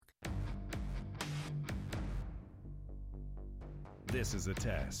This is a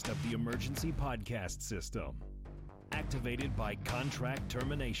test of the emergency podcast system. Activated by contract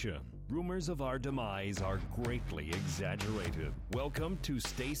termination. Rumors of our demise are greatly exaggerated. Welcome to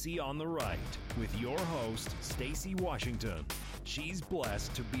Stacy on the Right with your host, Stacy Washington. She's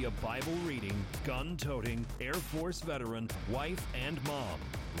blessed to be a Bible-reading, gun-toting, Air Force veteran, wife and mom.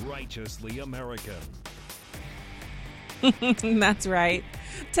 Righteously American. That's right.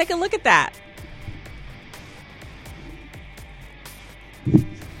 Take a look at that.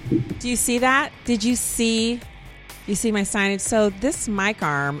 Do you see that? Did you see? You see my signage? So this mic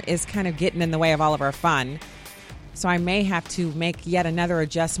arm is kind of getting in the way of all of our fun. So I may have to make yet another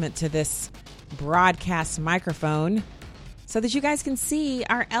adjustment to this broadcast microphone so that you guys can see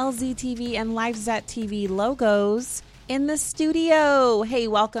our LZTV and LifeZet TV logos in the studio. Hey,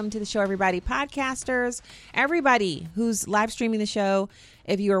 welcome to the show, everybody. Podcasters, everybody who's live streaming the show.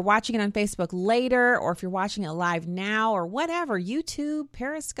 If you are watching it on Facebook later, or if you're watching it live now, or whatever, YouTube,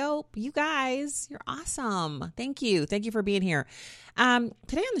 Periscope, you guys, you're awesome. Thank you. Thank you for being here. Today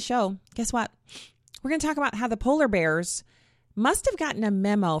on the show, guess what? We're going to talk about how the polar bears must have gotten a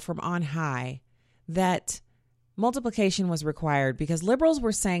memo from on high that multiplication was required because liberals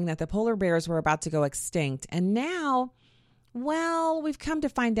were saying that the polar bears were about to go extinct. And now, well, we've come to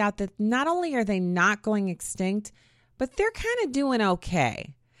find out that not only are they not going extinct, but they're kind of doing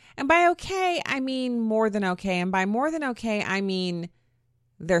okay. And by okay, I mean more than okay. And by more than okay, I mean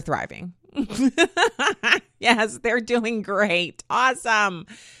they're thriving. Yes, they're doing great. Awesome.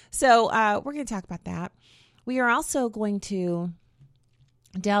 So we're going to talk about that. We are also going to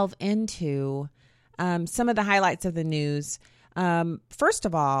delve into some of the highlights of the news. First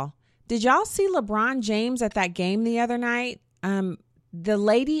of all, did y'all see LeBron James at that game the other night? The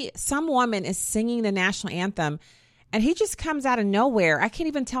lady, some woman is singing the national anthem, and he just comes out of nowhere. I can't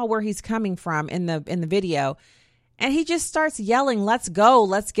even tell where he's coming from in the video. And he just starts yelling, "Let's go,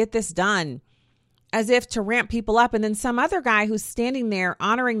 let's get this done," as if to ramp people up. And then some other guy who's standing there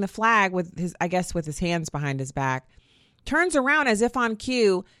honoring the flag with his hands behind his back, turns around as if on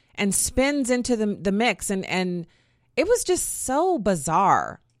cue and spins into the mix. And it was just so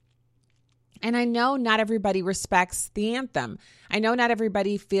bizarre. And I know not everybody respects the anthem. I know not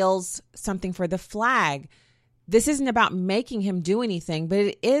everybody feels something for the flag. This isn't about making him do anything, but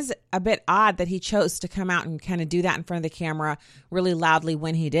it is a bit odd that he chose to come out and kind of do that in front of the camera really loudly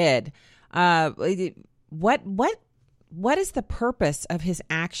when he did. What is the purpose of his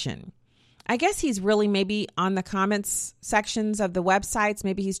action? I guess he's really maybe on the comments sections of the websites.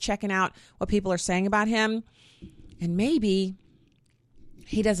 Maybe he's checking out what people are saying about him. And maybe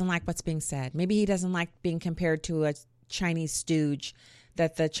he doesn't like what's being said. Maybe he doesn't like being compared to a Chinese stooge,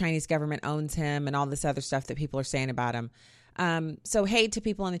 that the Chinese government owns him and all this other stuff that people are saying about him. So hey to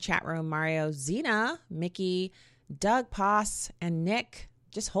people in the chat room, Mario, Zena, Mickey, Doug, Poss, and Nick,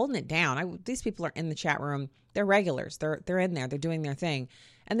 just holding it down. These people are in the chat room. They're regulars. They're in there. They're doing their thing.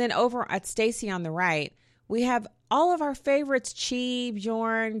 And then over at Stacy on the right, we have all of our favorites: Chi,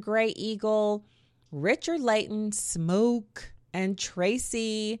 Bjorn, Gray Eagle, Richard Layton, Smoke, and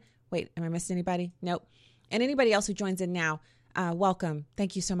Tracy. Wait, am I missing anybody? Nope. And anybody else who joins in now, welcome.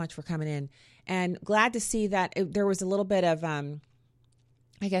 Thank you so much for coming in. And glad to see that there was a little bit of, I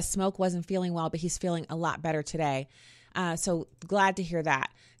guess Smoke wasn't feeling well, but he's feeling a lot better today. So glad to hear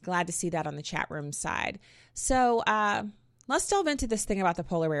that. Glad to see that on the chat room side. So let's delve into this thing about the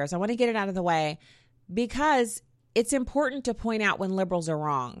polar bears. I want to get it out of the way because it's important to point out when liberals are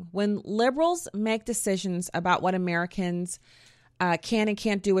wrong. When liberals make decisions about what Americans can and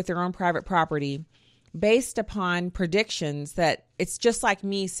can't do with their own private property based upon predictions, that it's just like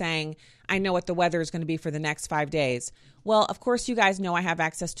me saying, I know what the weather is going to be for the next 5 days. Well, of course, you guys know I have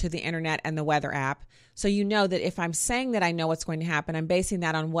access to the internet and the weather app. So you know that if I'm saying that I know what's going to happen, I'm basing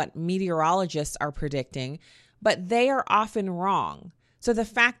that on what meteorologists are predicting, but they are often wrong. So the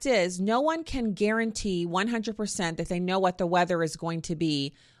fact is, no one can guarantee 100% that they know what the weather is going to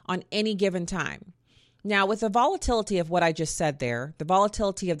be on any given time. Now, with the volatility of what I just said there, the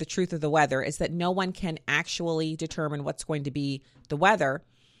volatility of the truth of the weather is that no one can actually determine what's going to be the weather.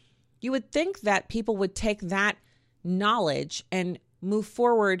 You would think that people would take that knowledge and move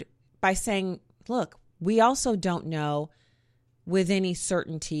forward by saying, look, we also don't know with any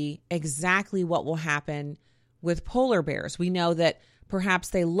certainty exactly what will happen with polar bears. We know that perhaps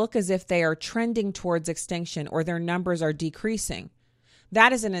they look as if they are trending towards extinction or their numbers are decreasing.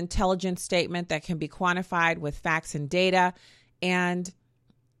 That is an intelligent statement that can be quantified with facts and data, and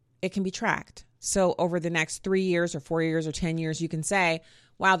it can be tracked. So over the next 3 years or 4 years or 10 years, you can say,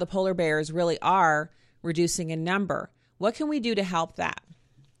 wow, the polar bears really are reducing in number. What can we do to help that?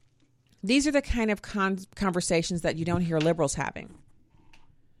 These are the kind of conversations that you don't hear liberals having.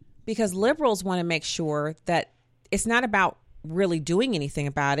 because liberals want to make sure that it's not about really doing anything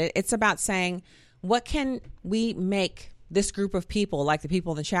about it. It's about saying, what can we make this group of people, like the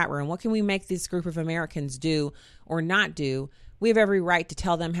people in the chat room, what can we make this group of Americans do or not do? We have every right to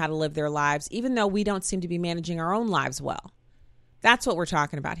tell them how to live their lives, even though we don't seem to be managing our own lives well. That's what we're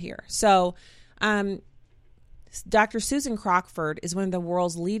talking about here. So, Dr. Susan Crockford is one of the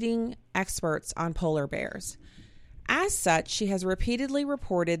world's leading experts on polar bears. As such, she has repeatedly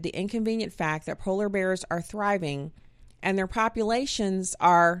reported the inconvenient fact that polar bears are thriving and their populations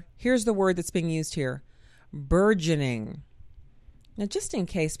are, here's the word that's being used here, burgeoning. Now, just in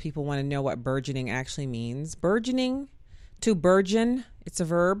case people want to know what burgeoning actually means, burgeoning, to burgeon, it's a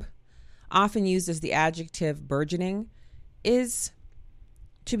verb, often used as the adjective burgeoning, is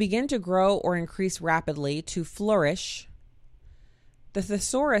to begin to grow or increase rapidly, to flourish. The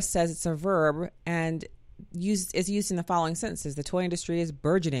thesaurus says it's a verb and is used in the following sentences. The toy industry is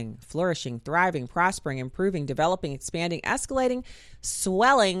burgeoning, flourishing, thriving, prospering, improving, developing, expanding, escalating,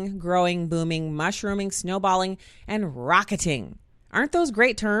 swelling, growing, booming, mushrooming, snowballing, and rocketing. Aren't those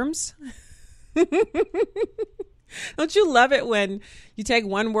great terms? Don't you love it when you take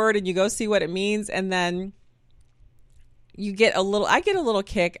one word and you go see what it means, and then I get a little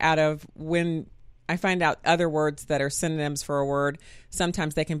kick out of when I find out other words that are synonyms for a word.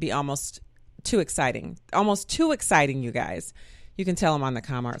 Sometimes they can be almost too exciting, you guys. You can tell I'm on the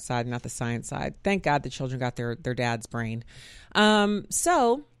com art side, not the science side. Thank God the children got their dad's brain.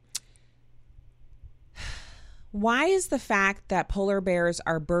 So why is the fact that polar bears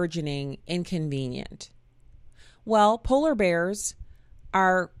are burgeoning inconvenient? Well, polar bears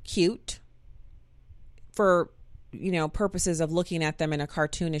are cute for, purposes of looking at them in a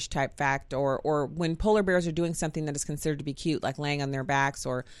cartoonish type fact, or when polar bears are doing something that is considered to be cute, like laying on their backs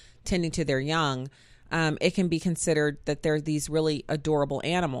or tending to their young, it can be considered that they're these really adorable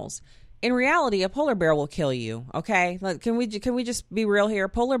animals. In reality, a polar bear will kill you. Okay, can we just be real here?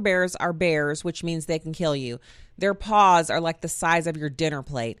 Polar bears are bears, which means they can kill you. Their paws are like the size of your dinner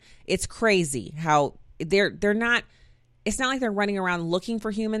plate. It's crazy how they're not. It's not like they're running around looking for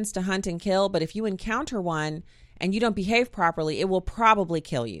humans to hunt and kill. But if you encounter one and you don't behave properly, it will probably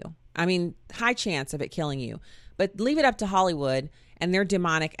kill you. I mean, high chance of it killing you. But leave it up to Hollywood and their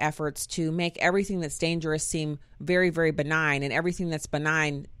demonic efforts to make everything that's dangerous seem very, very benign, and everything that's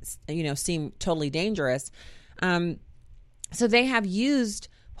benign, seem totally dangerous. So they have used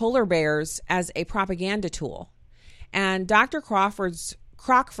polar bears as a propaganda tool. And Dr. Crockford's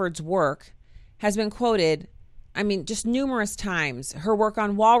work has been quoted, just numerous times. Her work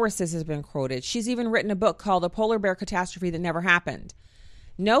on walruses has been quoted. She's even written a book called A Polar Bear Catastrophe That Never Happened.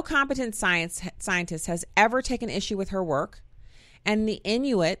 No competent scientist has ever taken issue with her work. And the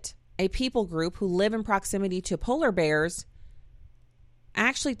Inuit, a people group who live in proximity to polar bears,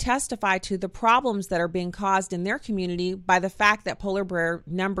 actually testify to the problems that are being caused in their community by the fact that polar bear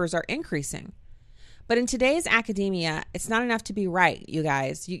numbers are increasing. But in today's academia, it's not enough to be right, you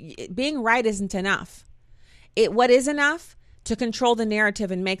guys. Being right isn't enough. What is enough? To control the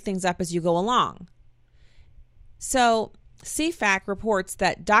narrative and make things up as you go along. So CFAC reports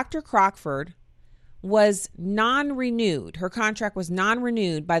that Dr. Crockford was non-renewed. Her contract was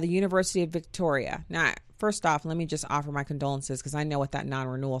non-renewed by the University of Victoria. Now, first off, let me just offer my condolences, because I know what that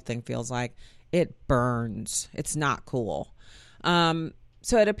non-renewal thing feels like. It burns. It's not cool.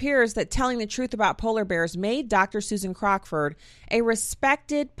 So it appears that telling the truth about polar bears made Dr. Susan Crockford a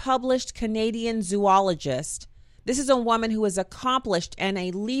respected, published Canadian zoologist. This is a woman who is accomplished and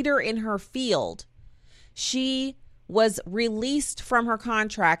a leader in her field. She was released from her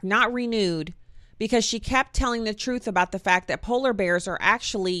contract, not renewed, because she kept telling the truth about the fact that polar bears are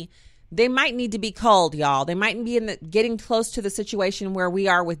actually, they might need to be culled, y'all. They might be getting close to the situation where we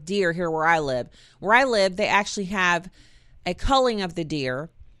are with deer here where I live. Where I live, they actually have a culling of the deer.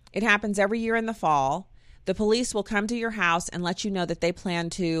 It happens every year in the fall. The police will come to your house and let you know that they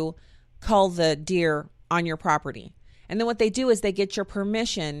plan to cull the deer on your property. And then what they do is they get your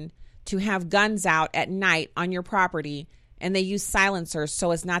permission to have guns out at night on your property, and they use silencers so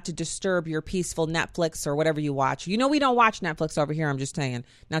as not to disturb your peaceful Netflix or whatever you watch. We don't watch Netflix over here. I'm just saying,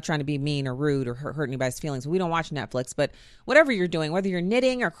 not trying to be mean or rude or hurt anybody's feelings. We don't watch Netflix, but whatever you're doing, whether you're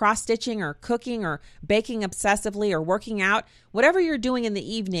knitting or cross-stitching or cooking or baking obsessively or working out, whatever you're doing in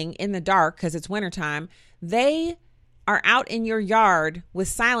the evening in the dark because it's wintertime, they are out in your yard with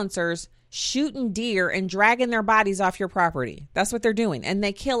silencers shooting deer and dragging their bodies off your property. That's what they're doing. And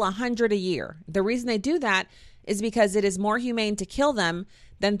they kill 100 a year. The reason they do that is because it is more humane to kill them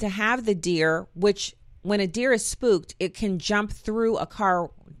than to have the deer, which when a deer is spooked, it can jump through a car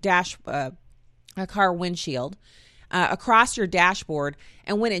windshield. across your dashboard.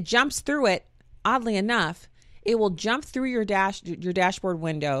 And when it jumps through it, oddly enough, it will jump through your dashboard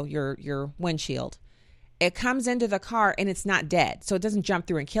window, your windshield. It comes into the car and it's not dead. So it doesn't jump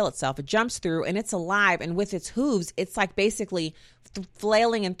through and kill itself. It jumps through and it's alive. And with its hooves, it's like basically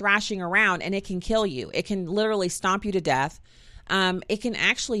flailing and thrashing around, and it can kill you. It can literally stomp you to death. It can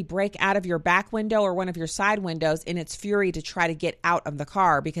actually break out of your back window or one of your side windows in its fury to try to get out of the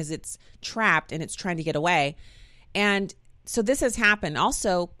car because it's trapped and it's trying to get away. And so this has happened.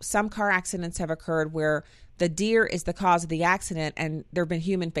 Also, some car accidents have occurred where the deer is the cause of the accident and there have been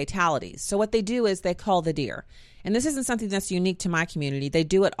human fatalities. So what they do is they cull the deer. And this isn't something that's unique to my community. They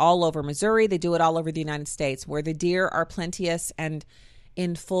do it all over Missouri. They do it all over the United States, where the deer are plenteous and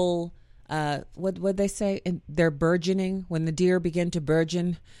in full, what they say? They're burgeoning. When the deer begin to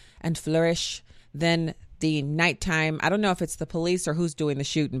burgeon and flourish, then the nighttime, I don't know if it's the police or who's doing the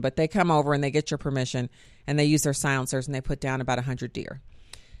shooting, but they come over and they get your permission and they use their silencers and they put down about 100 deer.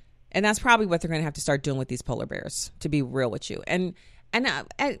 And that's probably what they're going to have to start doing with these polar bears, to be real with you. And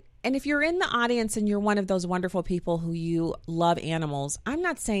if you're in the audience and you're one of those wonderful people who you love animals, I'm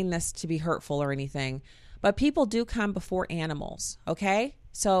not saying this to be hurtful or anything, but people do come before animals, okay?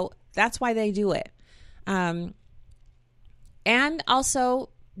 So that's why they do it. And also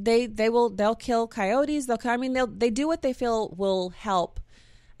they'll kill coyotes. They do what they feel will help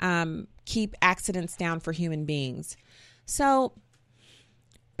keep accidents down for human beings. So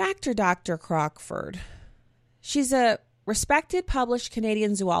back to Dr. Crockford. She's a respected, published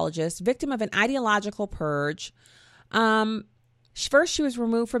Canadian zoologist, victim of an ideological purge. First, she was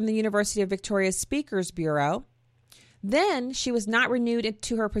removed from the University of Victoria's Speakers Bureau. Then she was not renewed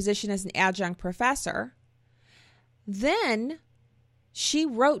to her position as an adjunct professor. Then she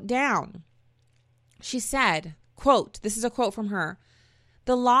wrote down, she said, quote, this is a quote from her,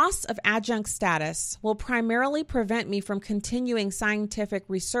 "The loss of adjunct status will primarily prevent me from continuing scientific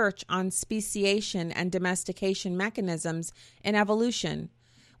research on speciation and domestication mechanisms in evolution.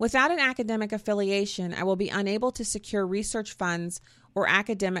 Without an academic affiliation, I will be unable to secure research funds or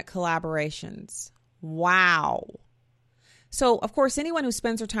academic collaborations." Wow. So, of course, anyone who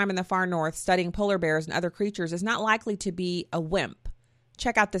spends their time in the far north studying polar bears and other creatures is not likely to be a wimp.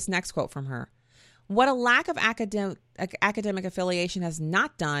 Check out this next quote from her. "What a lack of academic affiliation has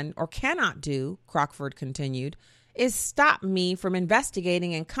not done or cannot do," Crockford continued, "is stop me from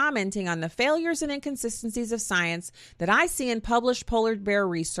investigating and commenting on the failures and inconsistencies of science that I see in published polar bear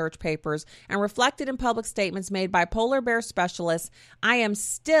research papers and reflected in public statements made by polar bear specialists. I am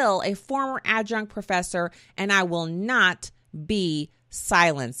still a former adjunct professor and I will not be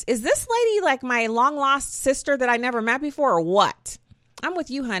silenced." Is this lady like my long lost sister that I never met before, or what? I'm with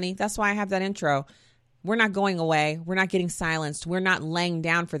you, honey. That's why I have that intro. We're not going away. We're not getting silenced. We're not laying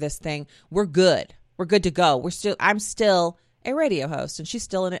down for this thing. We're good. We're good to go. I'm still a radio host, and she's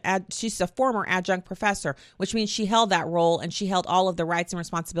still she's a former adjunct professor, which means she held that role and she held all of the rights and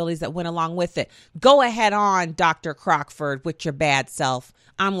responsibilities that went along with it. Go ahead on, Dr. Crockford, with your bad self.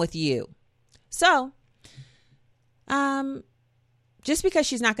 I'm with you. So, just because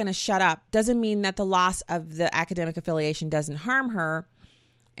she's not going to shut up doesn't mean that the loss of the academic affiliation doesn't harm her.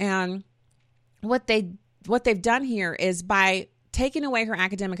 And what they've done here is by taking away her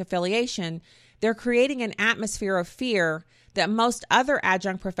academic affiliation, they're creating an atmosphere of fear that most other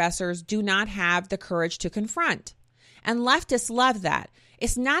adjunct professors do not have the courage to confront. And leftists love that.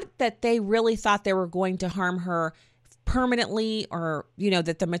 It's not that they really thought they were going to harm her permanently, or,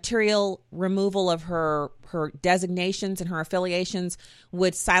 that the material removal of her designations and her affiliations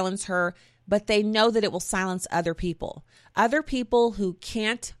would silence her, but they know that it will silence other people who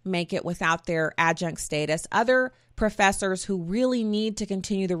can't make it without their adjunct status, other professors who really need to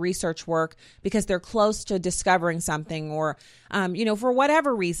continue the research work because they're close to discovering something, or, for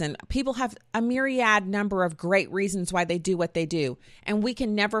whatever reason. People have a myriad number of great reasons why they do what they do, and we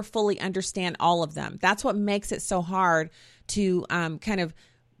can never fully understand all of them. That's what makes it so hard to kind of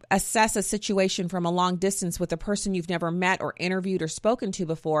assess a situation from a long distance with a person you've never met or interviewed or spoken to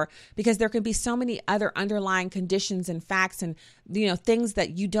before, because there can be so many other underlying conditions and facts and, things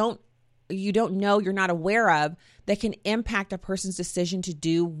that you don't know, you're not aware of, that can impact a person's decision to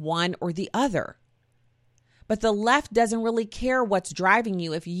do one or the other. But the left doesn't really care what's driving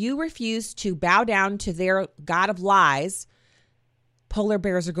you. If you refuse to bow down to their god of lies, polar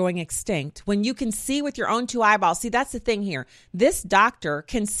bears are going extinct, when you can see with your own two eyeballs. See, that's the thing here. This doctor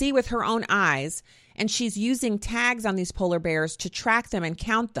can see with her own eyes, and she's using tags on these polar bears to track them and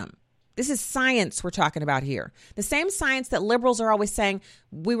count them. This is science we're talking about here. The same science that liberals are always saying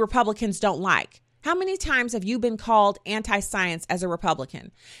we Republicans don't like. How many times have you been called anti-science as a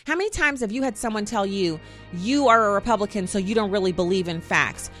Republican? How many times have you had someone tell you, you are a Republican, so you don't really believe in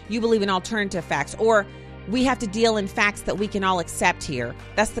facts. You believe in alternative facts, or we have to deal in facts that we can all accept here.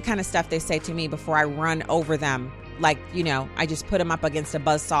 That's the kind of stuff they say to me before I run over them. Like, I just put them up against a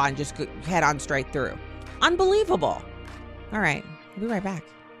buzzsaw and just head on straight through. Unbelievable. All right, I'll be right back.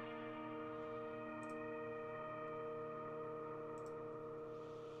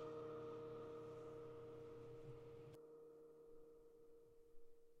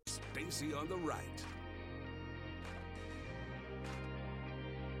 Stacey on the right.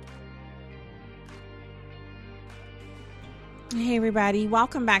 Hey everybody,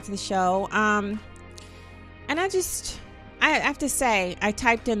 welcome back to the show. And I have to say, I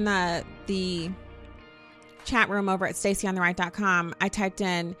typed in the chat room over at StaceyOnTheRight.com. I typed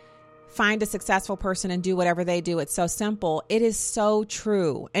in, find a successful person and do whatever they do. It's so simple. It is so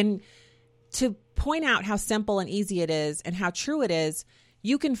true. And to point out how simple and easy it is and how true it is,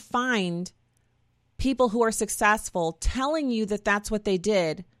 you can find people who are successful telling you that that's what they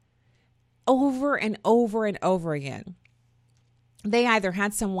did over and over and over again. They either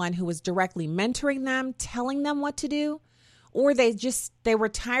had someone who was directly mentoring them, telling them what to do, or they were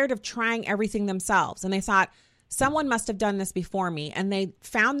tired of trying everything themselves. And they thought, someone must have done this before me. And they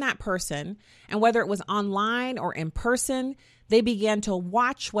found that person. And whether it was online or in person, they began to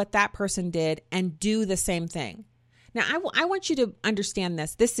watch what that person did and do the same thing. Now, I want you to understand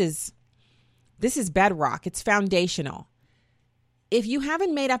this. This is bedrock. It's foundational. If you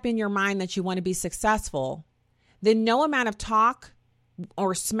haven't made up in your mind that you want to be successful, then no amount of talk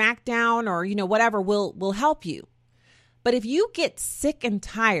or smackdown or, whatever will help you. But if you get sick and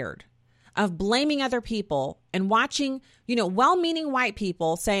tired of blaming other people and watching, well-meaning white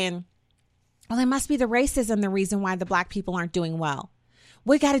people saying, well, it must be the racism, the reason why the black people aren't doing well.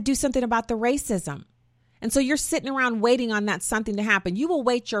 We got to do something about the racism. And so you're sitting around waiting on that something to happen. You will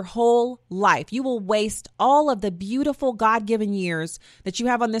wait your whole life. You will waste all of the beautiful God-given years that you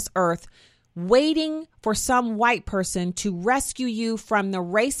have on this earth waiting for some white person to rescue you from the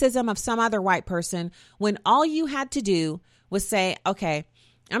racism of some other white person, when all you had to do was say, okay,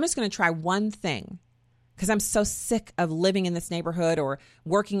 I'm just going to try one thing because I'm so sick of living in this neighborhood or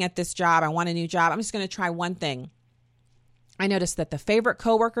working at this job. I want a new job. I'm just going to try one thing. I noticed that the favorite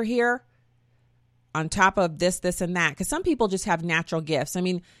coworker here, on top of this, and that, because some people just have natural gifts. I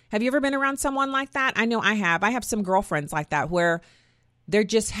mean, have you ever been around someone like that? I know I have. I have some girlfriends like that where they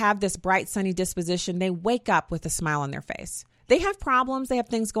just have this bright, sunny disposition. They wake up with a smile on their face. They have problems. They have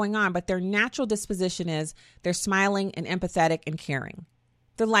things going on, but their natural disposition is they're smiling and empathetic and caring.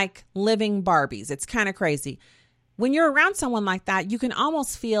 They're like living Barbies. It's kind of crazy. When you're around someone like that, you can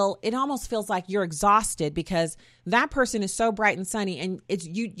almost feels like you're exhausted because that person is so bright and sunny and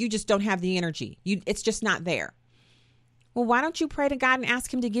you just don't have the energy. It's just not there. Well, why don't you pray to God and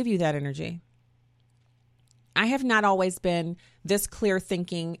ask him to give you that energy? I have not always been this clear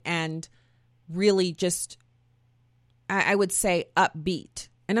thinking and really just, I would say, upbeat.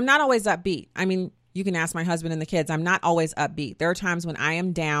 And I'm not always upbeat. I mean, you can ask my husband and the kids. I'm not always upbeat. There are times when I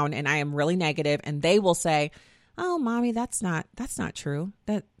am down and I am really negative, and they will say, oh, mommy, that's not true.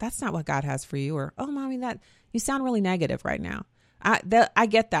 That's not what God has for you. Or, oh, mommy, you sound really negative right now. I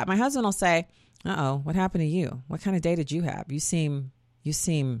get that. My husband will say, uh-oh, what happened to you? What kind of day did you have? You seem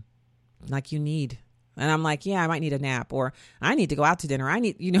like you need. And I'm like, yeah, I might need a nap, or I need to go out to dinner.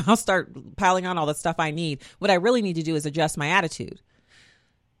 I'll start piling on all the stuff I need. What I really need to do is adjust my attitude.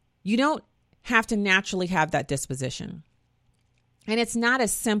 You don't have to naturally have that disposition. And it's not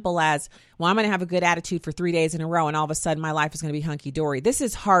as simple as, well, I'm going to have a good attitude for 3 days in a row and all of a sudden my life is going to be hunky-dory. This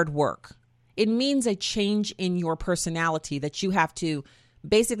is hard work. It means a change in your personality that you have to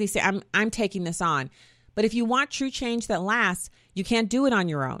basically say, I'm taking this on. But if you want true change that lasts, you can't do it on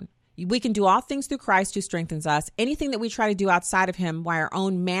your own. We can do all things through Christ who strengthens us. Anything that we try to do outside of him by our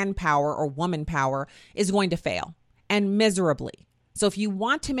own manpower or woman power is going to fail, and miserably. So if you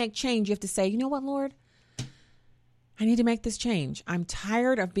want to make change, you have to say, you know what, Lord? I need to make this change. I'm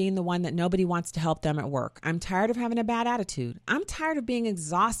tired of being the one that nobody wants to help them at work. I'm tired of having a bad attitude. I'm tired of being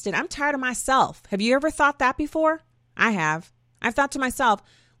exhausted. I'm tired of myself. Have you ever thought that before? I have. I've thought to myself,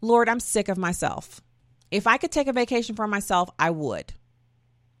 Lord, I'm sick of myself. If I could take a vacation from myself, I would.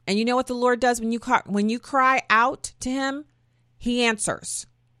 And you know what the Lord does when you cry out to him? He answers.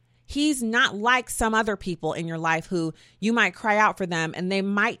 He's not like some other people in your life who you might cry out for them and they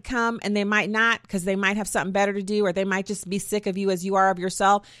might come and they might not, because they might have something better to do, or they might just be sick of you as you are of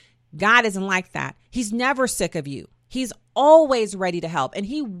yourself. God isn't like that. He's never sick of you. He's always ready to help, and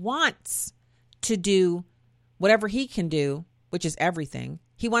he wants to do whatever he can do, which is everything.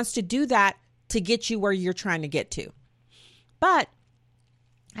 He wants to do that to get you where you're trying to get to. But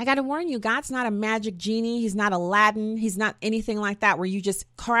I got to warn you, God's not a magic genie. He's not Aladdin. He's not anything like that where you just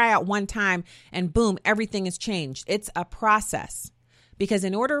cry out one time and boom, everything is changed. It's a process. Because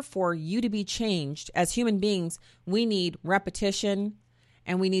in order for you to be changed as human beings, we need repetition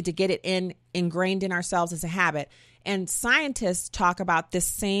and we need to get it ingrained in ourselves as a habit. And scientists talk about this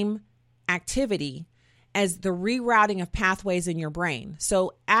same activity as the rerouting of pathways in your brain.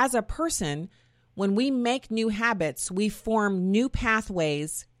 So as a person, when we make new habits, we form new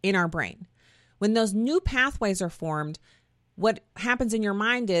pathways in our brain. When those new pathways are formed, what happens in your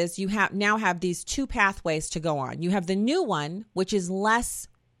mind is you now have these two pathways to go on. You have the new one, which is less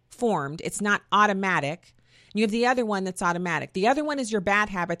formed. It's not automatic. You have the other one that's automatic. The other one is your bad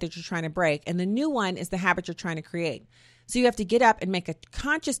habit that you're trying to break. And the new one is the habit you're trying to create. So you have to get up and make a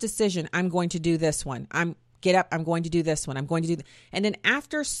conscious decision. I'm going to do this one. I'm going to do this one. I'm going to do and then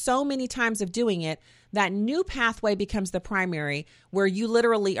after so many times of doing it, that new pathway becomes the primary where you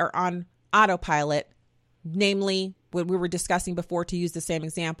literally are on autopilot, namely what we were discussing before, to use the same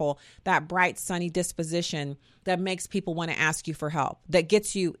example, that bright, sunny disposition that makes people want to ask you for help, that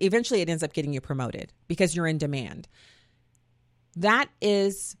gets you, eventually it ends up getting you promoted because you're in demand. That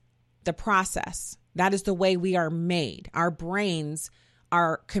is the process. That is the way we are made. Our brains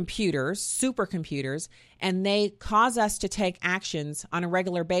are computers, supercomputers, and they cause us to take actions on a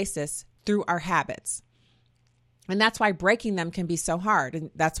regular basis through our habits. And that's why breaking them can be so hard. And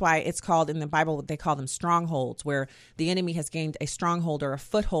that's why it's called in the Bible, they call them strongholds, where the enemy has gained a stronghold or a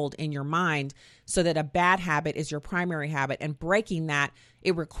foothold in your mind so that a bad habit is your primary habit. And breaking that,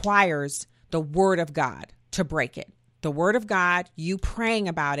 it requires the word of God to break it. The word of God, you praying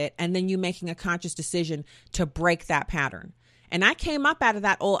about it, and then you making a conscious decision to break that pattern. And I came up out of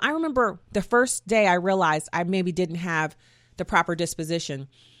that I remember the first day I realized I maybe didn't have the proper disposition.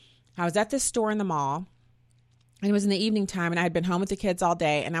 I was at this store in the mall, and it was in the evening time, and I had been home with the kids all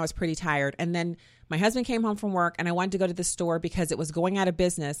day, and I was pretty tired. And then my husband came home from work, and I wanted to go to the store because it was going out of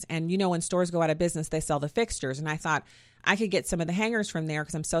business. And you know, when stores go out of business, they sell the fixtures. And I thought I could get some of the hangers from there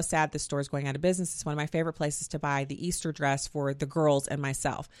because I'm so sad the store's going out of business. It's one of my favorite places to buy the Easter dress for the girls and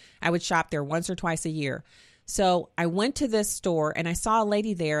myself. I would shop there once or twice a year. So I went to this store and I saw a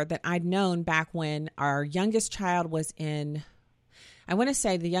lady there that I'd known back when our youngest child was in, I want to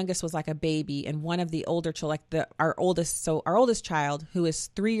say the youngest was like a baby, and one of the older children, our oldest child, who is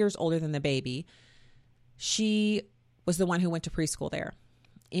 3 years older than the baby, she was the one who went to preschool there.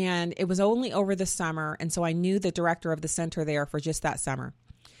 And it was only over the summer. And so I knew the director of the center there for just that summer.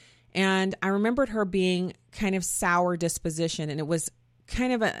 And I remembered her being kind of sour disposition. And it was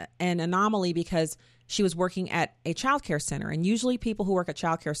kind of an anomaly because she was working at a childcare center. And usually people who work at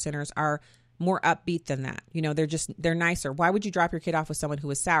childcare centers are more upbeat than that. You know, they're nicer. Why would you drop your kid off with someone who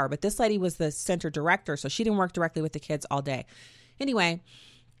was sour? But this lady was the center director, so she didn't work directly with the kids all day. Anyway,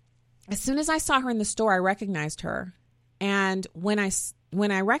 as soon as I saw her in the store, I recognized her. And when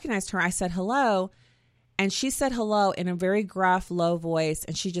I recognized her, I said hello. And she said hello in a very gruff, low voice,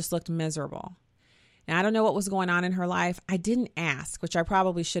 and she just looked miserable. And I don't know what was going on in her life. I didn't ask, which I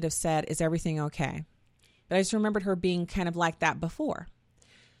probably should have said, is everything okay? But I just remembered her being kind of like that before.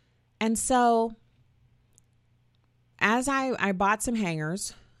 And so as I bought some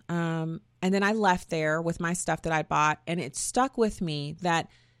hangers, and then I left there with my stuff that I bought, and it stuck with me that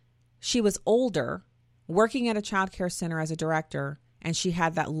she was older, working at a childcare center as a director, and she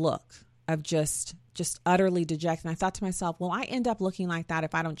had that look of just utterly dejected. And I thought to myself, well, I end up looking like that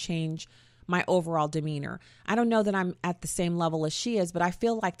if I don't change my overall demeanor. I don't know that I'm at the same level as she is, but I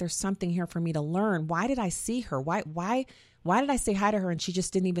feel like there's something here for me to learn. Why did I see her? Why did I say hi to her and she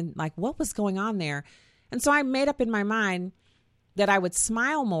just didn't even, like, what was going on there? And so I made up in my mind that I would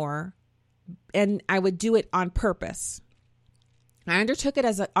smile more and I would do it on purpose. I undertook it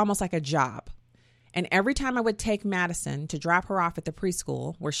as almost like a job. And every time I would take Madison to drop her off at the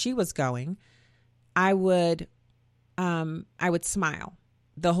preschool where she was going, I would smile.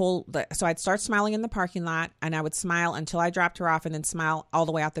 So I'd start smiling in the parking lot, and I would smile until I dropped her off and then smile all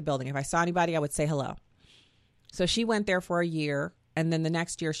the way out the building. If I saw anybody, I would say hello. So she went there for a year, and then the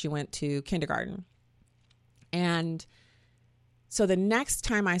next year she went to kindergarten. And so the next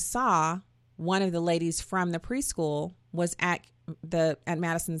time I saw one of the ladies from the preschool was at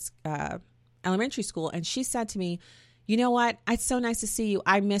Madison's elementary school, and she said to me, "You know what? It's so nice to see you.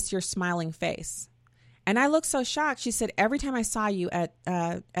 I miss your smiling face." And I looked so shocked. She said, "Every time I saw you at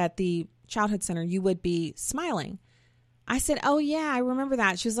the childhood center, you would be smiling." I said, "Oh yeah, I remember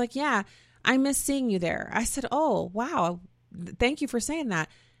that." She was like, "Yeah, I miss seeing you there." I said, "Oh, wow. Thank you for saying that."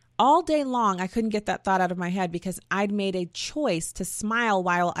 All day long, I couldn't get that thought out of my head because I'd made a choice to smile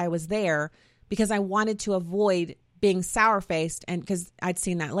while I was there because I wanted to avoid being sour-faced, and because I'd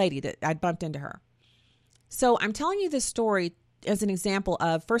seen that lady, that I'd bumped into her. So I'm telling you this story as an example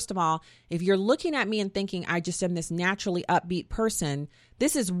of, first of all, if you're looking at me and thinking I just am this naturally upbeat person,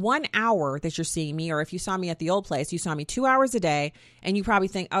 this is 1 hour that you're seeing me. Or if you saw me at the old place, you saw me 2 hours a day, and you probably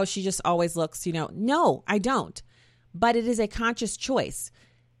think, oh, she just always looks, No, I don't. But it is a conscious choice.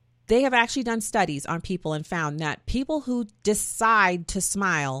 They have actually done studies on people and found that people who decide to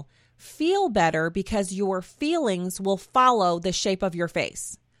smile feel better because your feelings will follow the shape of your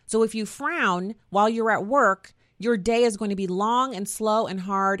face. So if you frown while you're at work, your day is going to be long and slow and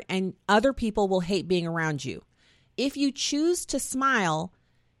hard, and other people will hate being around you. If you choose to smile,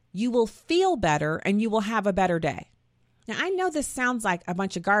 you will feel better and you will have a better day. Now, I know this sounds like a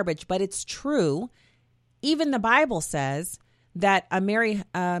bunch of garbage, but it's true. Even the Bible says that a merry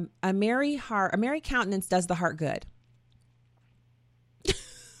countenance does the heart good.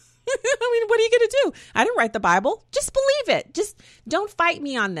 I mean, what are you going to do? I didn't write the Bible. Just believe it. Just don't fight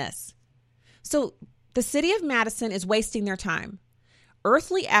me on this. So the city of Madison is wasting their time.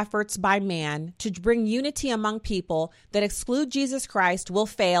 Earthly efforts by man to bring unity among people that exclude Jesus Christ will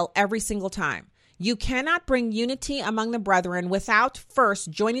fail every single time. You cannot bring unity among the brethren without first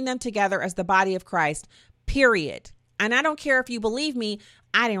joining them together as the body of Christ, period. And I don't care if you believe me.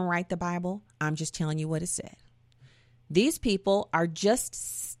 I didn't write the Bible. I'm just telling you what it said. These people are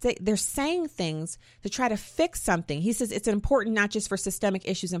they're saying things to try to fix something. He says it's important not just for systemic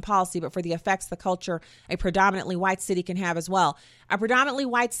issues and policy, but for the effects the culture a predominantly white city can have as well. A predominantly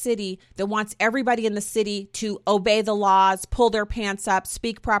white city that wants everybody in the city to obey the laws, pull their pants up,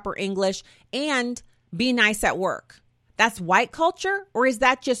 speak proper English, and be nice at work. That's white culture, or is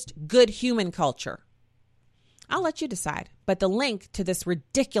that just good human culture? I'll let you decide. But the link to this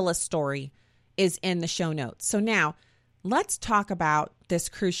ridiculous story is in the show notes. So now, let's talk about this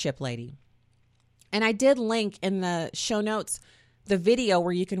cruise ship lady. And I did link in the show notes the video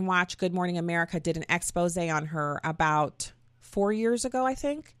where you can watch Good Morning America did an expose on her about 4 years ago, I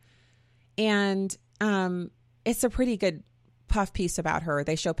think. And it's a pretty good puff piece about her.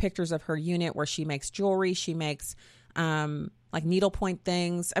 They show pictures of her unit where she makes jewelry. She makes like needlepoint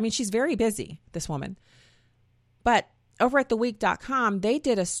things. I mean, she's very busy, this woman. But over at theweek.com, they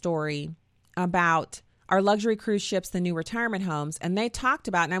did a story about our luxury cruise ships, the new retirement homes. And they talked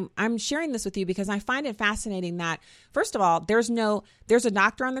about, and I'm sharing this with you because I find it fascinating that, first of all, there's a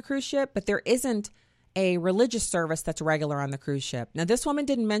doctor on the cruise ship, but there isn't a religious service that's regular on the cruise ship. Now, this woman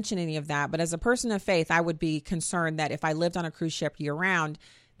didn't mention any of that, but as a person of faith, I would be concerned that if I lived on a cruise ship year round,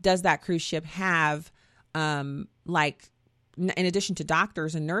 does that cruise ship have, in addition to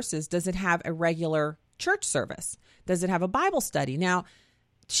doctors and nurses, does it have a regular church service? Does it have a Bible study? Now,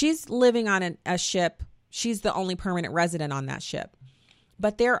 she's living on a ship. She's the only permanent resident on that ship.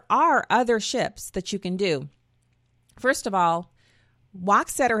 But there are other ships that you can do. First of all,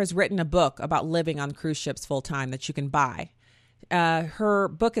 Wachsetter has written a book about living on cruise ships full time that you can buy. Her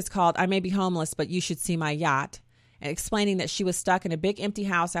book is called I May Be Homeless, But You Should See My Yacht, explaining that she was stuck in a big empty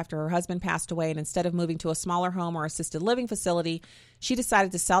house after her husband passed away. And instead of moving to a smaller home or assisted living facility, she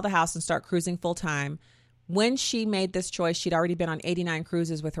decided to sell the house and start cruising full time. When she made this choice, she'd already been on 89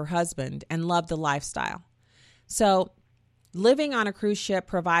 cruises with her husband and loved the lifestyle. So living on a cruise ship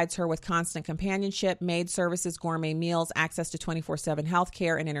provides her with constant companionship, maid services, gourmet meals, access to 24/7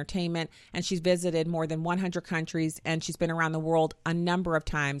 healthcare and entertainment. And she's visited more than 100 countries, and she's been around the world a number of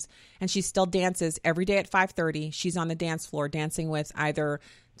times. And she still dances every day at 5:30. She's on the dance floor dancing with either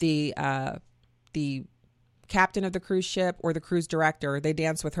the captain of the cruise ship or the cruise director. They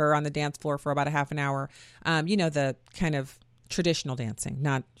dance with her on the dance floor for about a half an hour. The kind of traditional dancing.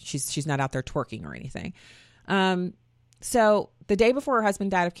 She's not out there twerking or anything. So the day before her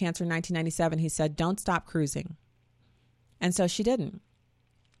husband died of cancer in 1997, he said, "Don't stop cruising." And so she didn't.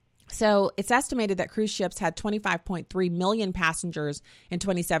 So it's estimated that cruise ships had 25.3 million passengers in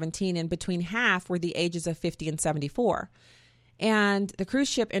 2017, and between half were the ages of 50 and 74. And the cruise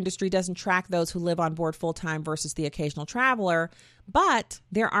ship industry doesn't track those who live on board full-time versus the occasional traveler, but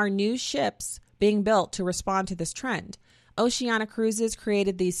there are new ships being built to respond to this trend. Oceania Cruises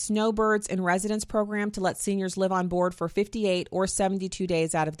created the Snowbirds in Residence program to let seniors live on board for 58 or 72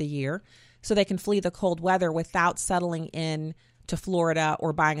 days out of the year so they can flee the cold weather without settling in to Florida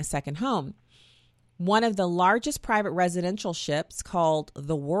or buying a second home. One of the largest private residential ships, called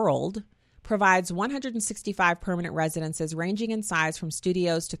the World, provides 165 permanent residences ranging in size from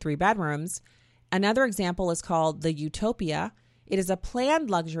studios to 3 bedrooms. Another example is called the Utopia. It is a planned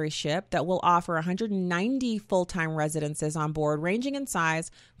luxury ship that will offer 190 full-time residences on board, ranging in size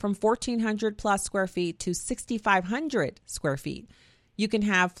from 1,400 plus square feet to 6,500 square feet. You can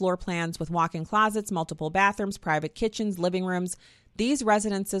have floor plans with walk-in closets, multiple bathrooms, private kitchens, living rooms. These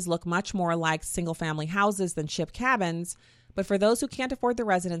residences look much more like single-family houses than ship cabins. But for those who can't afford the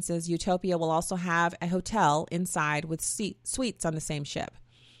residences, Utopia will also have a hotel inside with suites on the same ship.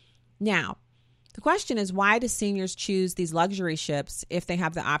 Now, the question is, why do seniors choose these luxury ships if they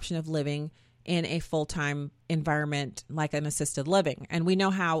have the option of living in a full-time environment like an assisted living? And we know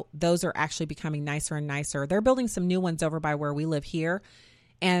how those are actually becoming nicer and nicer. They're building some new ones over by where we live here,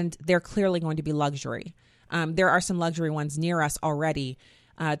 and they're clearly going to be luxury. There are some luxury ones near us already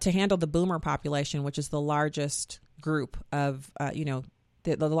to handle the boomer population, which is the largest group of,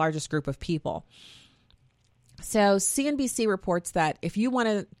 the largest group of people. So CNBC reports that if you want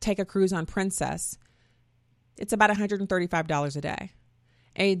to take a cruise on Princess, it's about $135 a day.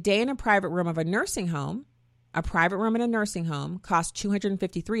 A day in a private room of a nursing home, costs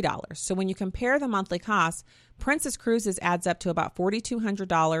 $253. So when you compare the monthly costs, Princess Cruises adds up to about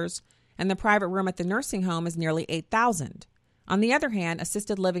 $4,200, and the private room at the nursing home is nearly $8,000. On the other hand,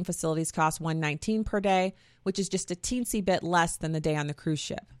 assisted living facilities cost $119 per day, which is just a teensy bit less than the day on the cruise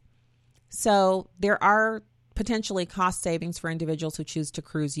ship. So there are potentially cost savings for individuals who choose to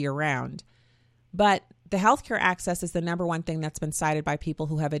cruise year-round. But the healthcare access is the number one thing that's been cited by people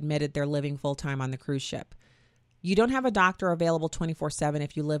who have admitted they're living full-time on the cruise ship. You don't have a doctor available 24/7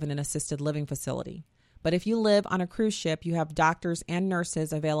 if you live in an assisted living facility. But if you live on a cruise ship, you have doctors and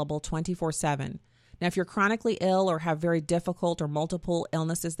nurses available 24/7. Now, if you're chronically ill or have very difficult or multiple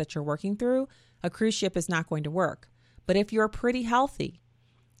illnesses that you're working through, a cruise ship is not going to work. But if you're pretty healthy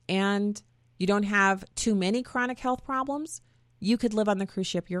and you don't have too many chronic health problems, you could live on the cruise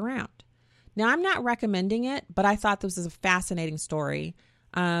ship year-round. Now, I'm not recommending it, but I thought this was a fascinating story.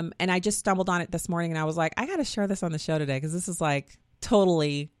 And I just stumbled on it this morning, and I was like, I got to share this on the show today because this is like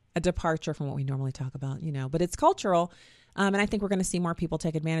totally a departure from what we normally talk about, but it's cultural. And I think we're going to see more people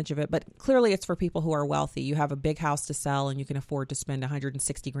take advantage of it. But clearly it's for people who are wealthy. You have a big house to sell and you can afford to spend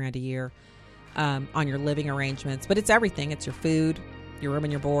 $160,000 a year on your living arrangements. But it's everything. It's your food, your room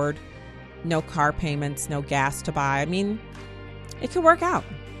and your board, no car payments, no gas to buy. I mean, it could work out.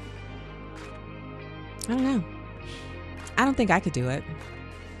 I don't know. I don't think I could do it.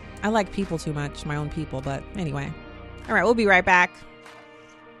 I like people too much, my own people. But anyway. All right, we'll be right back.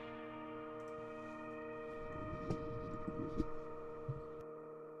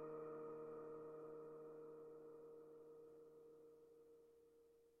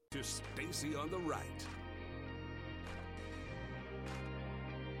 To Stacy on the Right.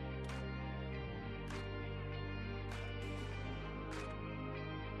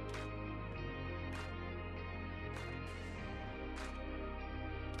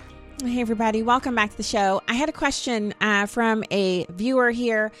 Hey, everybody. Welcome back to the show. I had a question from a viewer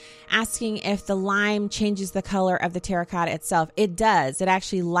here asking if the lime changes the color of the terracotta itself. It does. It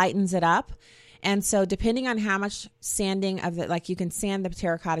actually lightens it up. And so depending on how much sanding of the, like you can sand the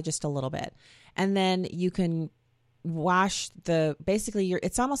terracotta just a little bit. And then you can wash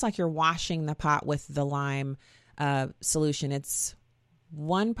it's almost like you're washing the pot with the lime solution. It's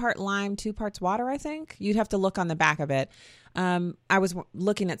 1 part lime, 2 parts water, I think. You'd have to look on the back of it. I was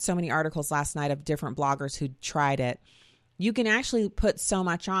looking at so many articles last night of different bloggers who tried it. You can actually put so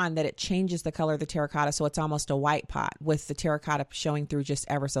much on that it changes the color of the terracotta, so it's almost a white pot with the terracotta showing through just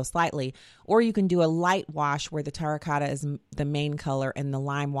ever so slightly. Or you can do a light wash where the terracotta is the main color and the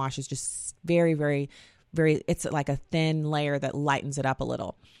lime wash is just very, very, very, it's like a thin layer that lightens it up a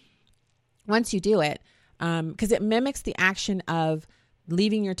little. Once you do it, because it mimics the action of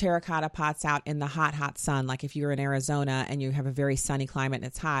leaving your terracotta pots out in the hot, hot sun. Like if you're in Arizona and you have a very sunny climate and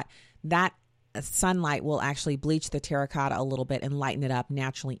it's hot, that sunlight will actually bleach the terracotta a little bit and lighten it up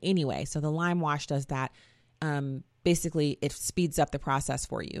naturally anyway. So the lime wash does that. Basically, it speeds up the process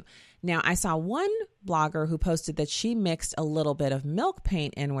for you. Now, I saw one blogger who posted that she mixed a little bit of milk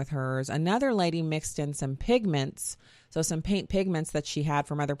paint in with hers. Another lady mixed in some pigments, so some paint pigments that she had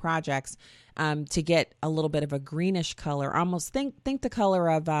from other projects to get a little bit of a greenish color. Almost think the color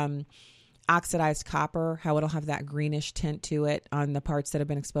of oxidized copper, how it'll have that greenish tint to it on the parts that have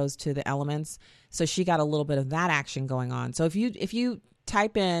been exposed to the elements. So she got a little bit of that action going on. So if you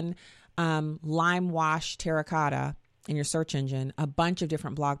type in lime wash terracotta in your search engine, a bunch of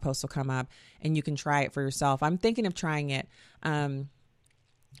different blog posts will come up and you can try it for yourself. I'm thinking of trying it.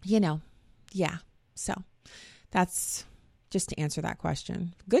 Yeah. So that's just to answer that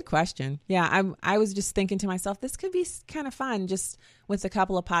question. Good question. Yeah, I was just thinking to myself, this could be kind of fun just with a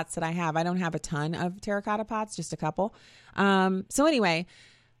couple of pots that I have. I don't have a ton of terracotta pots, just a couple. So anyway,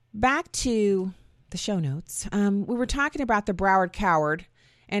 back to the show notes. We were talking about the Broward Coward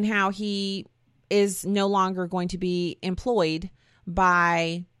and how he is no longer going to be employed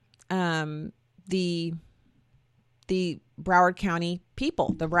by the Broward County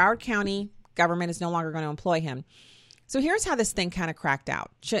people. The Broward County government is no longer going to employ him. So here's how this thing kind of cracked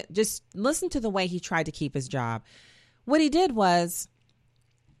out. Just listen to the way he tried to keep his job. What he did was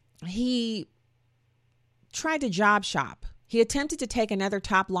he tried to job shop. He attempted to take another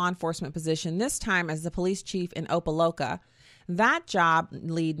top law enforcement position, this time as the police chief in Opelika. That job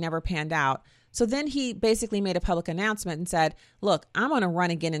lead never panned out. So then he basically made a public announcement and said, look, I'm going to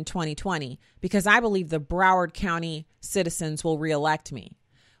run again in 2020 because I believe the Broward County citizens will reelect me.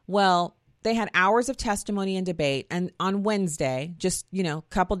 Well, they had hours of testimony and debate. And on Wednesday, just, a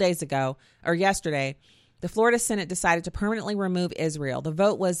couple days ago or yesterday, the Florida Senate decided to permanently remove Israel. The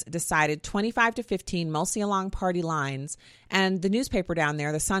vote was decided 25-15, mostly along party lines. And the newspaper down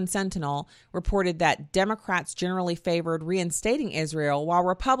there, the Sun Sentinel, reported that Democrats generally favored reinstating Israel while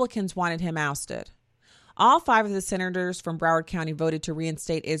Republicans wanted him ousted. All 5 of the senators from Broward County voted to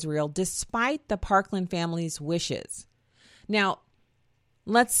reinstate Israel despite the Parkland family's wishes. Now,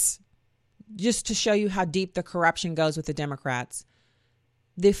 let's just to show you how deep the corruption goes with the Democrats.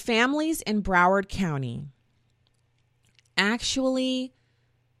 The families in Broward County actually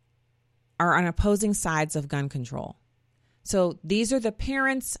are on opposing sides of gun control. So these are the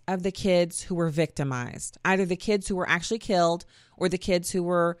parents of the kids who were victimized, either the kids who were actually killed or the kids who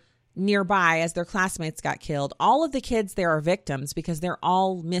were nearby as their classmates got killed. All of the kids there are victims because they're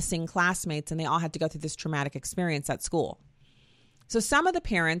all missing classmates and they all had to go through this traumatic experience at school. So some of the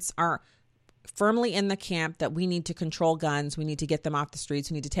parents are firmly in the camp that we need to control guns. We need to get them off the streets.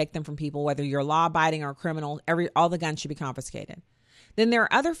 We need to take them from people, whether you're law abiding or a criminal. All the guns should be confiscated. Then there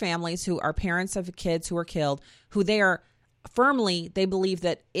are other families who are parents of kids who were killed, who they believe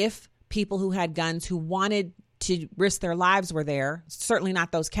that if people who had guns who wanted to risk their lives were there, certainly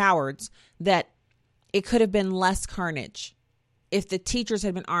not those cowards, that it could have been less carnage. If the teachers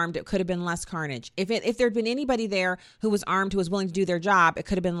had been armed, it could have been less carnage. If there had been anybody there who was armed, who was willing to do their job, it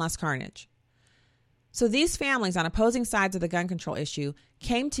could have been less carnage. So these families on opposing sides of the gun control issue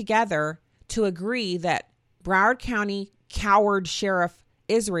came together to agree that Broward County coward Sheriff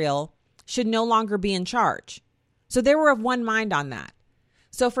Israel should no longer be in charge. So they were of one mind on that.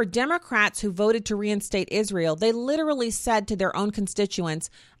 So for Democrats who voted to reinstate Israel, they literally said to their own constituents,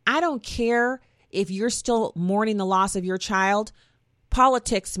 I don't care if you're still mourning the loss of your child.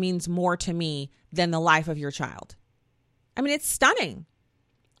 Politics means more to me than the life of your child. I mean, it's stunning.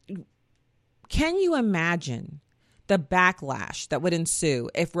 Can you imagine the backlash that would ensue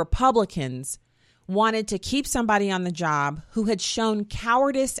if Republicans wanted to keep somebody on the job who had shown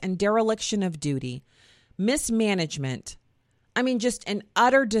cowardice and dereliction of duty, mismanagement, just an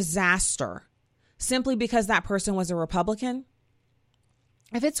utter disaster, simply because that person was a Republican?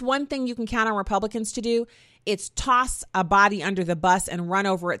 If it's one thing you can count on Republicans to do, it's toss a body under the bus and run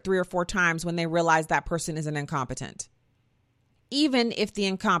over it 3 or 4 times when they realize that person is an incompetent, even if the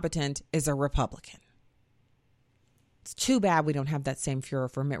incompetent is a Republican. It's too bad we don't have that same furor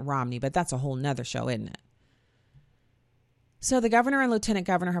for Mitt Romney, but that's a whole nother show, isn't it? So the governor and lieutenant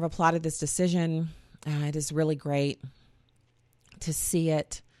governor have applauded this decision. It is really great to see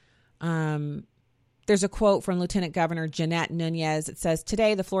it. There's a quote from Lieutenant Governor Jeanette Nunez. It says,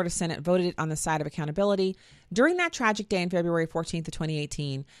 today, the Florida Senate voted on the side of accountability. During that tragic day on February 14th of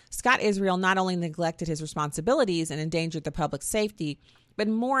 2018, Scott Israel not only neglected his responsibilities and endangered the public's safety, but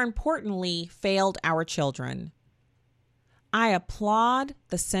more importantly, failed our children. I applaud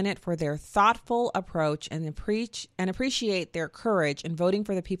the Senate for their thoughtful approach and appreciate their courage in voting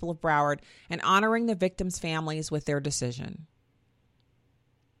for the people of Broward and honoring the victims' families with their decision.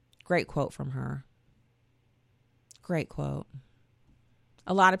 Great quote from her. Great quote.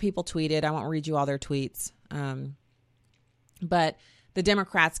 A lot of people tweeted. I won't read you all their tweets. But the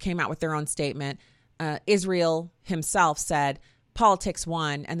Democrats came out with their own statement. Israel himself said, politics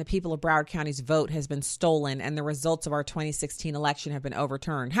won and the people of Broward County's vote has been stolen and the results of our 2016 election have been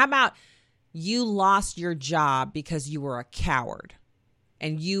overturned. How about you lost your job because you were a coward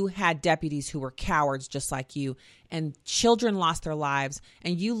and you had deputies who were cowards just like you, and children lost their lives,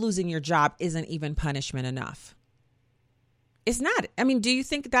 and you losing your job isn't even punishment enough? It's not. Do you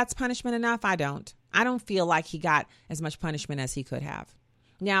think that's punishment enough? I don't. I don't feel like he got as much punishment as he could have.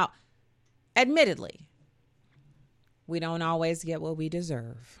 Now, admittedly, we don't always get what we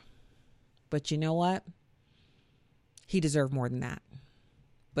deserve. But you know what? He deserved more than that.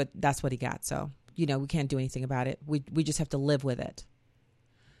 But that's what he got. So, we can't do anything about it. We just have to live with it.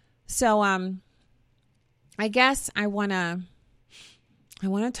 So, I guess I want to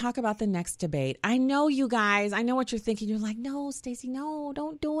talk about the next debate. I know you guys, I know what you're thinking. You're like, no, Stacey, no,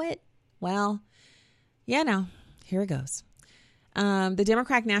 don't do it. Well, here it goes. The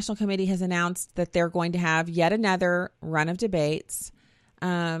Democratic National Committee has announced that they're going to have yet another run of debates.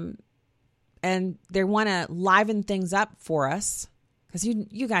 And they want to liven things up for us. Because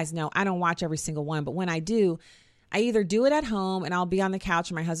you guys know I don't watch every single one. But when I do, I either do it at home and I'll be on the couch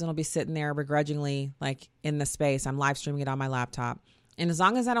and my husband will be sitting there begrudgingly, like in the space. I'm live streaming it on my laptop. And as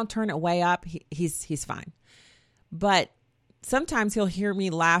long as I don't turn it way up, he's fine. But sometimes he'll hear me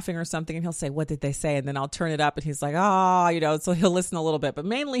laughing or something and he'll say, what did they say? And then I'll turn it up and he's like, oh, so he'll listen a little bit. But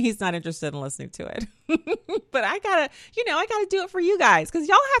mainly he's not interested in listening to it. But I gotta do it for you guys because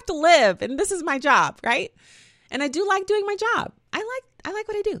y'all have to live. And this is my job, right? And I do like doing my job. I like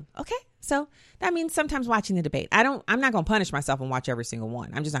what I do. Okay. So that means sometimes watching the debate. I'm not going to punish myself and watch every single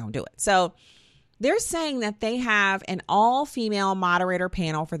one. I'm just not going to do it. So they're saying that they have an all-female moderator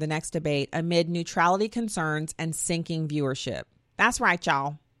panel for the next debate amid neutrality concerns and sinking viewership. That's right,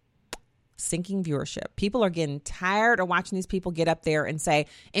 y'all. Sinking viewership. People are getting tired of watching these people get up there and say,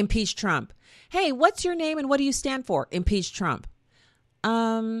 impeach Trump. Hey, what's your name and what do you stand for? Impeach Trump.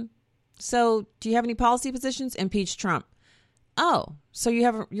 So do you have any policy positions? Impeach Trump. Oh, so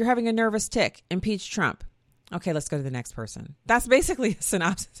you're having a nervous tick. Impeach Trump. Okay, let's go to the next person. That's basically a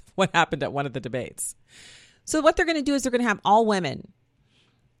synopsis of what happened at one of the debates. So what they're going to do is they're going to have all women,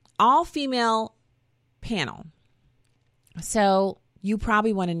 all female panel. So you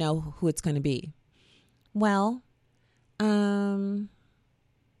probably want to know who it's going to be. Well, let's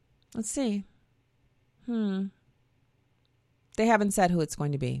see. They haven't said who it's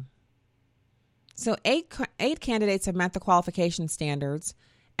going to be. So eight candidates have met the qualification standards,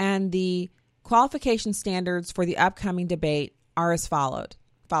 and the qualification standards for the upcoming debate are as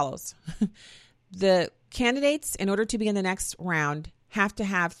follows. The candidates, in order to be in the next round, have to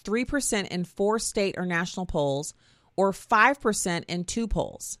have 3% in 4 state or national polls or 5% in 2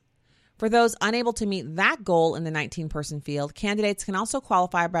 polls. For those unable to meet that goal in the 19-person field, candidates can also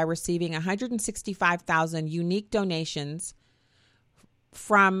qualify by receiving 165,000 unique donations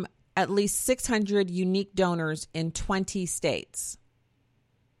from at least 600 unique donors in 20 states.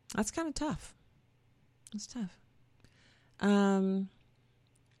 That's kind of tough. That's tough.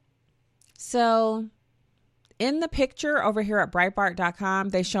 So in the picture over here at Breitbart.com,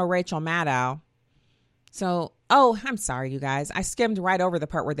 they show Rachel Maddow. So, I'm sorry, you guys. I skimmed right over the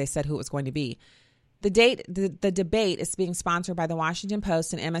part where they said who it was going to be. The debate is being sponsored by the Washington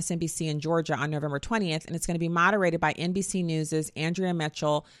Post and MSNBC in Georgia on November 20th, and it's going to be moderated by NBC News' Andrea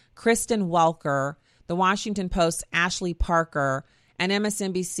Mitchell, Kristen Welker, the Washington Post's Ashley Parker, and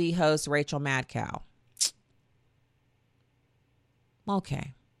MSNBC host Rachel Maddow.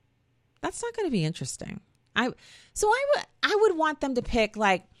 Okay. That's not going to be interesting. I would want them to pick,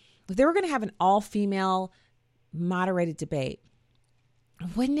 like, if they were going to have an all-female moderated debate,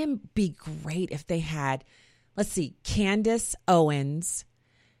 wouldn't it be great if they had, let's see, Candace Owens,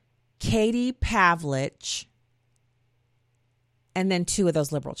 Katie Pavlich, and then 2 of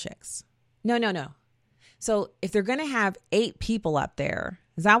those liberal chicks? No. So if they're going to have 8 people up there,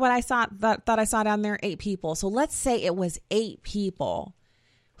 is that what I thought I saw down there? 8 people. So let's say it was 8 people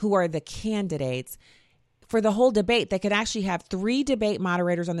who are the candidates. For the whole debate, they could actually have 3 debate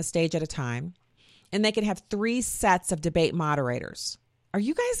moderators on the stage at a time, and they could have 3 sets of debate moderators. Are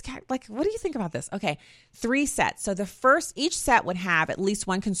you guys, like, what do you think about this? Okay, 3 sets. So each set would have at least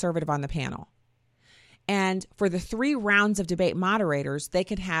 1 conservative on the panel. And for the 3 rounds of debate moderators, they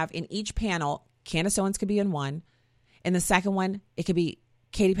could have in each panel, Candace Owens could be in one. In the second one, it could be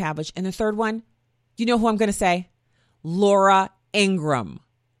Katie Pavlich. And the third one, you know who I'm going to say? Laura Ingraham.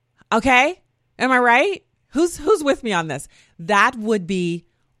 Okay? Am I right? Who's with me on this? That would be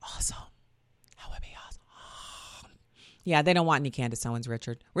awesome. Yeah, they don't want any Candace Owens,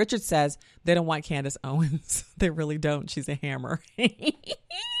 Richard. Richard says they don't want Candace Owens. They really don't. She's a hammer.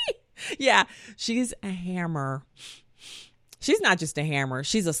 Yeah, she's a hammer. She's not just a hammer.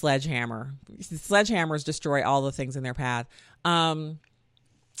 She's a sledgehammer. Sledgehammers destroy all the things in their path.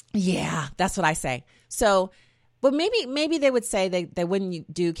 Yeah, that's what I say. So, but maybe they would say they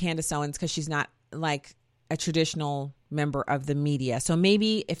wouldn't do Candace Owens because she's not like a traditional member of the media. So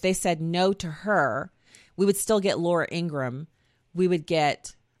maybe if they said no to her, we would still get Laura Ingraham. We would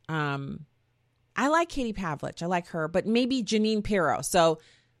get, I like Katie Pavlich. I like her, but maybe Jeanine Pirro. So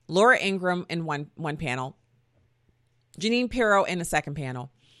Laura Ingraham in one panel, Jeanine Pirro in the second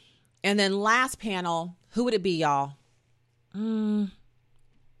panel. And then last panel, who would it be, y'all? We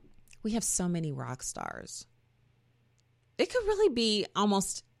have so many rock stars. It could really be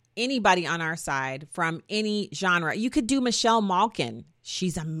almost anybody on our side from any genre. You could do Michelle Malkin.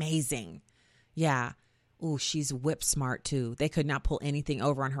 She's amazing. Yeah. Ooh, she's whip smart too. They could not pull anything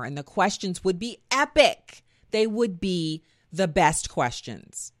over on her. And the questions would be epic. They would be the best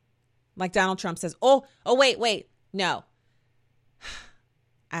questions. Like Donald Trump says, oh, wait, no.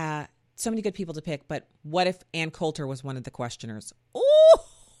 So many good people to pick, but what if Ann Coulter was one of the questioners?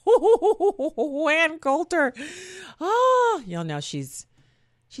 Oh, Ann Coulter. Oh, you'll know she's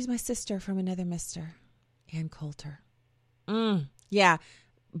my sister from another mister. Ann Coulter. Yeah.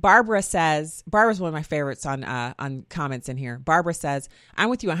 Barbara's one of my favorites on comments in here. Barbara says, I'm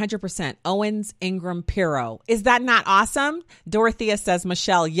with you 100%. Owens, Ingram, Pirro. Is that not awesome? Dorothea says,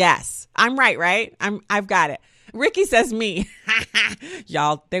 Michelle, yes. I'm right? I've got it. Ricky says me.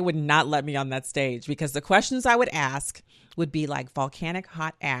 Y'all, they would not let me on that stage because the questions I would ask would be like volcanic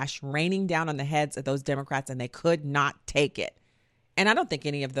hot ash raining down on the heads of those Democrats, and they could not take it. And I don't think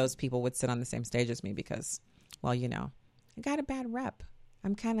any of those people would sit on the same stage as me because, well, I got a bad rep.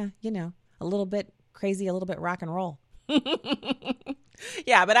 I'm kind of, a little bit crazy, a little bit rock and roll.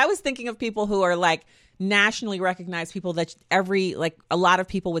 Yeah, but I was thinking of people who are like nationally recognized people that a lot of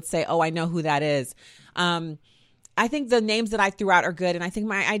people would say, oh, I know who that is. I think the names that I threw out are good, and I think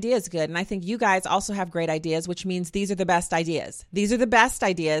my idea is good, and I think you guys also have great ideas, which means these are the best ideas. These are the best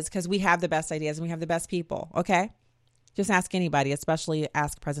ideas because we have the best ideas and we have the best people, okay? Just ask anybody, especially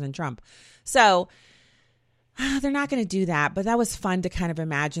ask President Trump. So they're not going to do that, but that was fun to kind of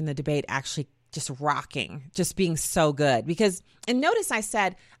imagine the debate actually just rocking, just being so good. Because, and notice I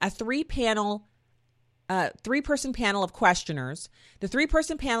said a three-person panel of questioners. The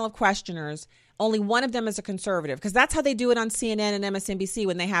three-person panel of questioners, only one of them is a conservative, because that's how they do it on CNN and MSNBC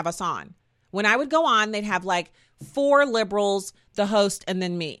when they have us on. When I would go on, they'd have like 4 liberals, the host, and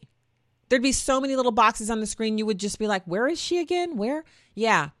then me. There'd be so many little boxes on the screen. You would just be like, where is she again? Where?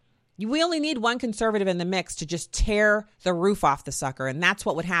 Yeah. We only need one conservative in the mix to just tear the roof off the sucker. And that's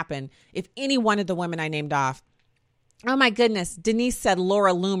what would happen if any one of the women I named off. Oh, my goodness. Denise said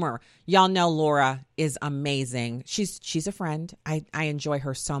Laura Loomer. Y'all know Laura is amazing. She's a friend. I enjoy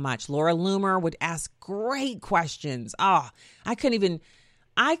her so much. Laura Loomer would ask great questions. Oh, I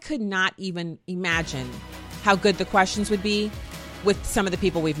could not even imagine how good the questions would be with some of the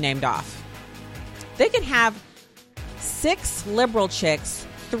people we've named off. They could have 6 liberal chicks,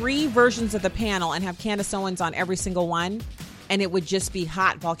 3 versions of the panel, and have Candace Owens on every single one, and it would just be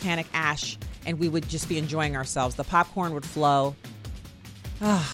hot volcanic ash, and we would just be enjoying ourselves. The popcorn would flow. Oh,